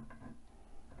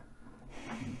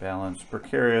 Balance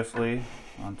precariously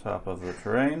on top of the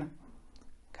terrain.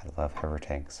 Gotta love hover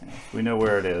tanks. We know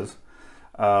where it is.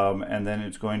 And then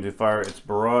it's going to fire its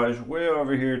barrage way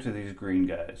over here to these green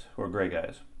guys, or gray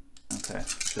guys. Okay,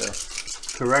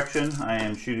 so correction, I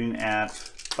am shooting at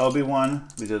Obi-Wan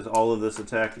because all of this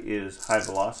attack is high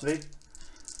velocity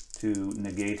to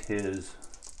negate his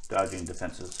dodging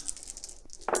defenses.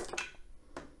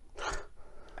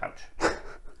 Ouch.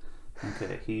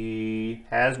 Okay, he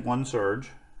has 1 surge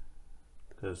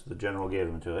because the general gave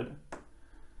him to it.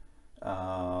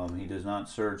 He does not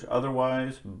surge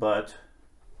otherwise, but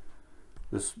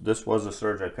this was a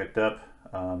surge I picked up.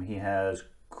 He has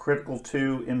critical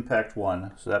 2, impact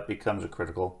 1, so that becomes a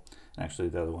critical. Actually,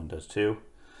 the other one does too.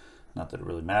 Not that it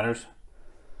really matters,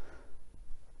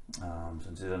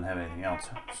 since he doesn't have anything else.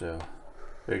 So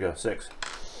there you go, 6.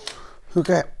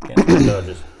 Okay. Can't do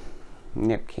dodges.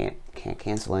 Yep, can't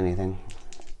cancel anything.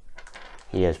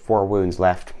 He has 4 wounds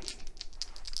left.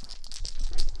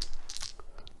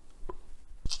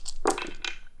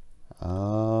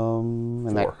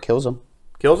 And 4. that kills him.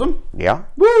 Kills him? Yeah.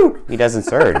 Woo! He doesn't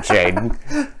surge, Jaden.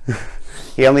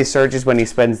 He only surges when he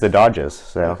spends the dodges.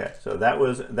 So. Okay, so that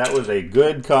was a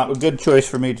good choice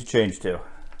for me to change to.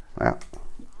 Yeah.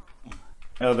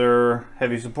 Other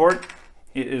heavy support.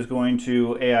 It is going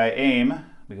to AI aim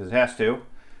because it has to,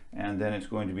 and then it's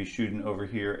going to be shooting over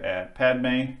here at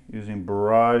Padme using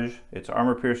barrage, its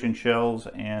armor-piercing shells,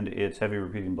 and its heavy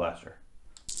repeating blaster.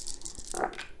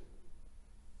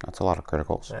 That's a lot of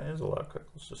criticals. That is a lot of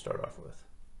criticals to start off with.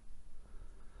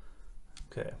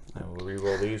 Okay, I will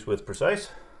re-roll these with precise.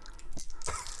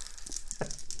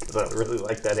 I really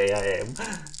like that AI aim.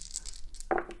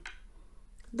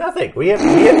 Nothing. We have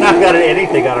not got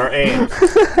anything on our aims.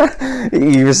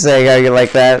 You were saying how you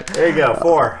like that? There you go,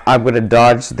 4. I'm going to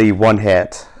dodge the 1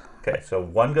 hit. Okay, so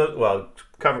 1 goes, well,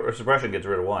 cover or suppression gets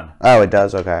rid of 1. Oh, it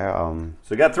does? Okay. So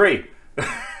we got 3.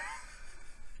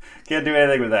 Can't do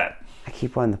anything with that. I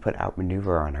keep wanting to put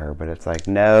outmaneuver on her, but it's like,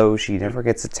 no, she never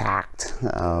gets attacked.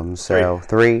 So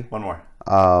 3. 1 more.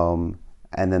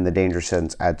 And then the danger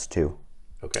sense adds 2.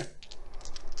 Okay.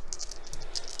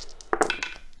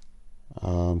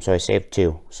 So I saved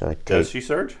 2. So Does she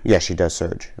surge? Yeah, she does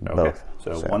surge. Okay. Both.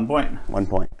 So 1 point. 1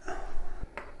 point.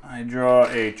 I draw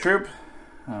a troop.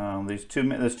 This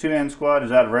 2-man squad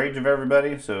is out of range of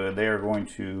everybody, so they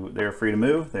are free to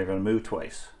move. They're going to move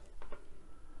twice.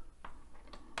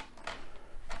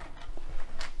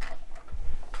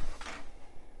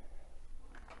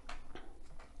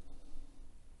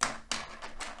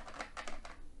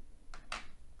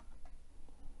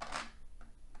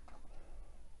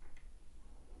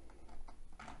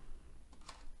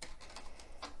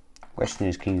 Question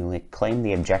is, can you claim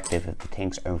the objective if the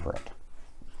tank's over it?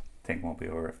 Tank won't be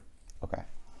over it. Okay.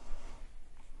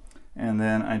 And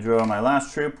then I draw my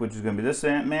last troop, which is going to be this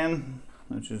Ant-Man,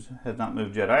 which has not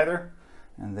moved yet either.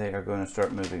 And they are going to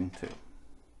start moving too.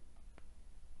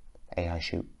 AI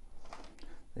shoot.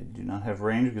 They do not have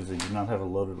range because they do not have a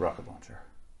loaded rocket launcher.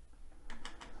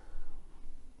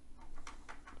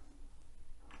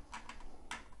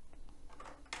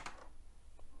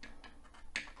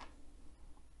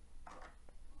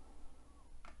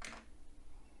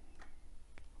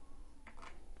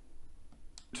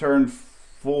 Turn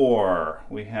 4.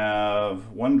 We have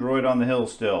 1 droid on the hill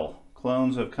still.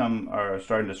 Clones are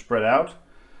starting to spread out.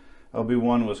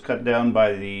 Obi-Wan was cut down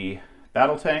by the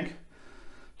battle tank.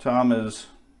 Tom is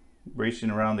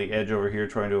racing around the edge over here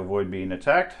trying to avoid being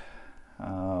attacked.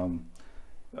 Other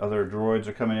droids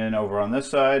are coming in over on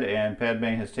this side, and Padme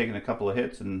has taken a couple of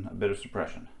hits and a bit of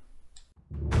suppression.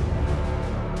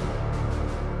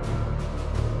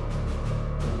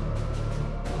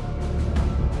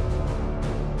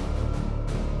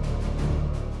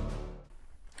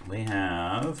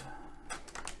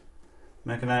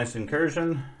 Mechanized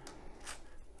incursion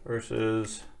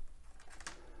versus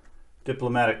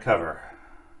diplomatic cover.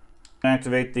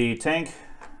 Activate the tank.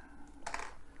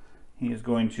 He is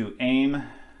going to aim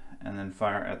and then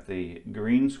fire at the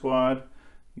green squad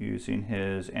using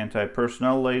his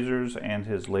anti-personnel lasers and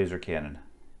his laser cannon.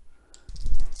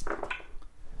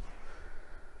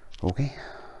 Okay.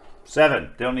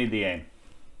 7. Don't need the aim.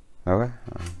 Okay.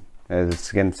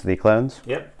 It's against the clones?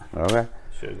 Yep. Okay.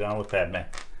 Should have gone with Padme.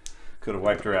 Could have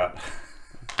wiped her out.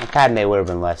 Well, Padme would have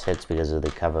been less hits because of the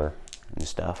cover and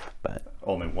stuff, but...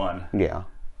 Only 1. Yeah.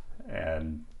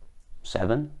 And...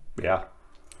 7? Yeah.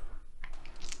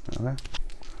 Okay.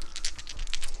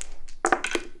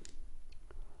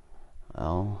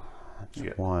 Well,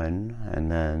 that's 1,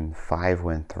 and then 5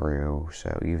 went through,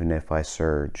 so even if I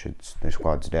surge, the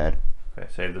squad's dead. Okay,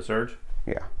 save the surge?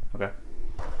 Yeah. Okay.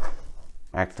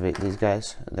 Activate these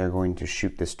guys. They're going to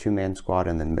shoot this 2-man squad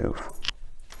and then move.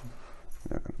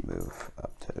 They're going to move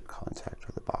up to contact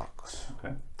with the box.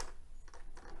 Okay.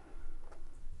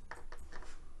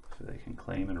 So they can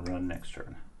claim and run next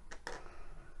turn.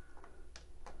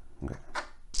 Okay.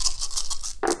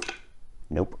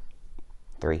 Nope.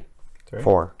 3. 3?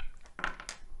 4.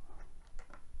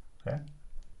 Okay.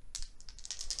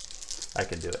 I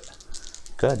can do it.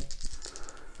 Good.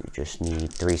 You just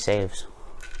need 3 saves.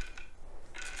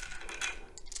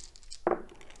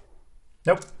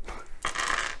 Nope.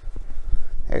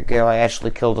 There you go. I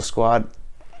actually killed a squad.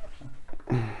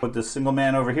 Put this single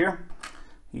man over here.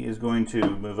 He is going to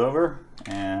move over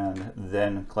and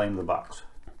then claim the box.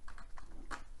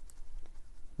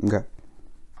 Okay.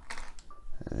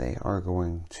 They are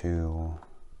going to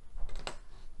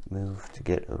move to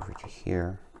get over to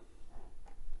here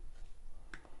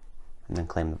and then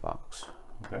claim the box.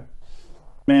 Okay.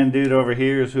 Man dude over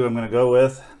here is who I'm going to go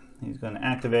with. He's going to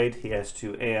activate. He has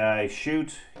to AI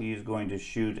shoot. He's going to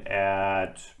shoot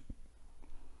at...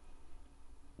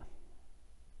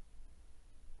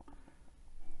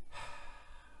 They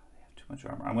have too much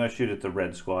armor. I'm going to shoot at the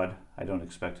red squad. I don't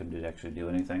expect him to actually do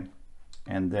anything.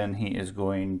 And then he is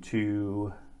going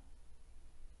to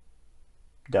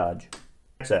dodge.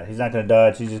 He's not going to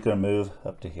dodge. He's just going to move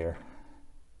up to here.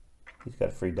 He's got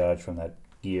a free dodge from that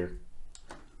gear.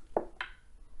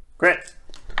 Crit!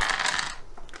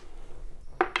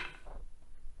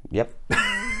 Yep.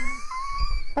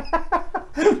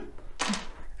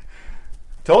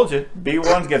 Told you,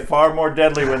 B1s get far more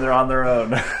deadly when they're on their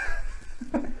own.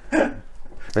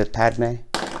 With Padme,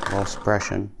 roll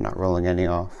suppression, not rolling any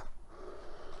off.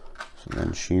 So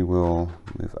then she will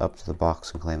move up to the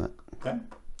box and claim it. Okay.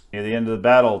 Near the end of the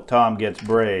battle, Tom gets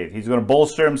brave. He's going to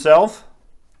bolster himself,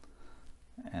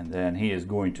 and then he is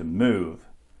going to move.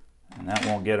 And that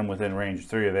won't get him within range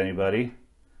 3 of anybody.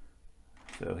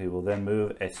 So he will then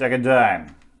move a second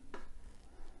time.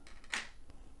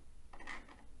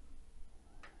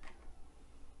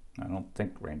 I don't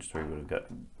think range 3 would have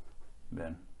gotten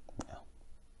Ben. No.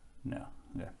 No.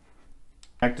 Yeah.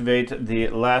 Activate the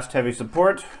last heavy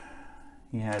support.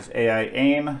 He has AI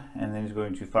aim, and then he's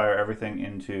going to fire everything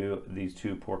into these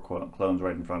 2 poor clones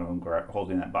right in front of him,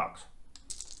 holding that box.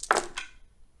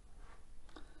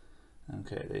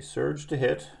 Okay, they surge to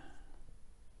hit.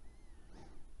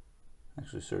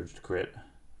 Actually, surge to crit,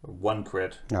 or 1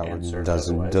 crit. No, and it surge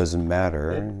doesn't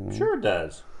matter. It sure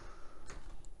does.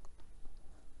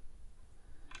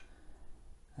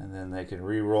 And then they can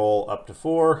re-roll up to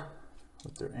 4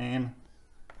 with their aim.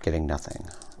 Getting nothing.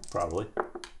 Probably.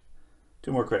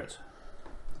 2 more crits.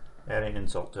 Adding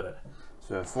insult to it.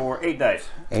 So 4, 8 dice.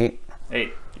 8.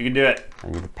 8. You can do it.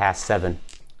 I need to pass 7.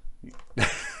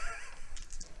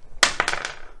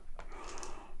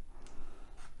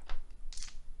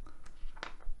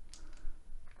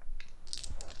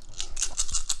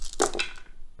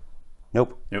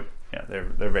 Nope. Nope. Yeah,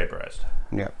 they're vaporized.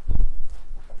 Yep.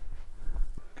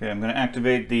 Okay, I'm going to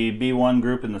activate the B1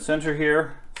 group in the center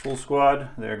here. Full squad.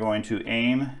 They're going to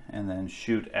aim and then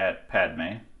shoot at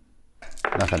Padme.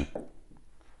 Nothing.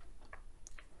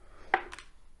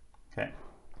 Okay.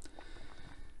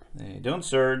 They don't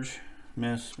surge.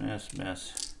 Miss, miss,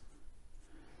 miss.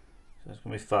 So that's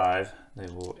going to be 5. They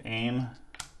will aim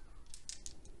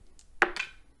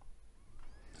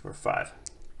for 5.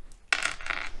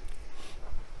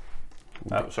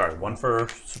 Oh, sorry. 1 for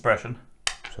suppression.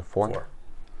 So 4? 4.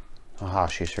 Aha,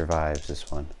 she survives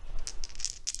this one.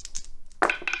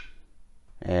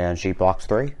 And she blocks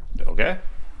 3. Okay.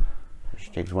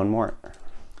 She takes 1 more.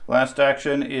 Last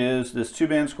action is this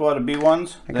 2-man squad of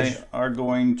B1s. They are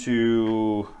going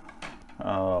to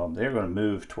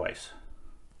move twice.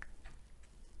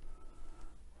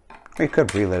 They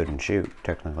could reload and shoot,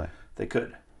 technically. They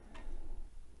could.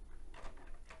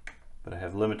 but I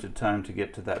have limited time to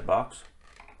get to that box.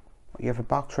 You have a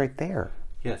box right there.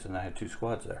 Yes, and I had 2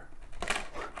 squads there.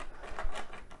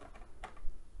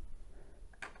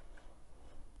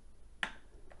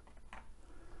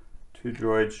 Two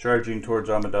droids charging towards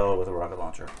Amidala with a rocket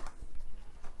launcher.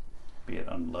 Be it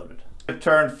unloaded.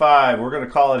 Turn 5, we're going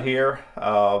to call it here.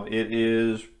 It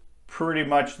is pretty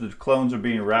much the clones are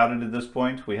being routed at this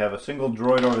point. We have a single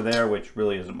droid over there, which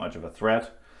really isn't much of a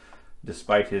threat,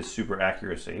 despite his super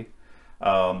accuracy.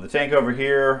 The tank over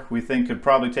here, we think could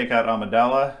probably take out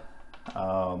Amidala.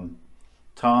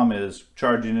 Tom is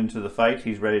charging into the fight.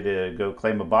 He's ready to go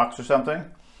claim a box or something.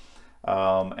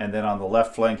 And then on the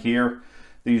left flank here,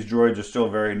 these droids are still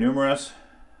very numerous.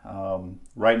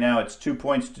 Right now it's 2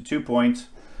 points to 2 points,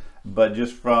 but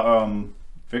just from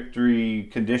victory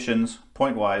conditions,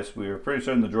 point-wise, we are pretty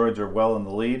certain the droids are well in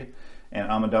the lead, and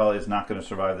Amidala is not going to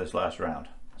survive this last round.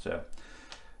 So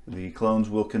the clones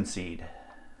will concede.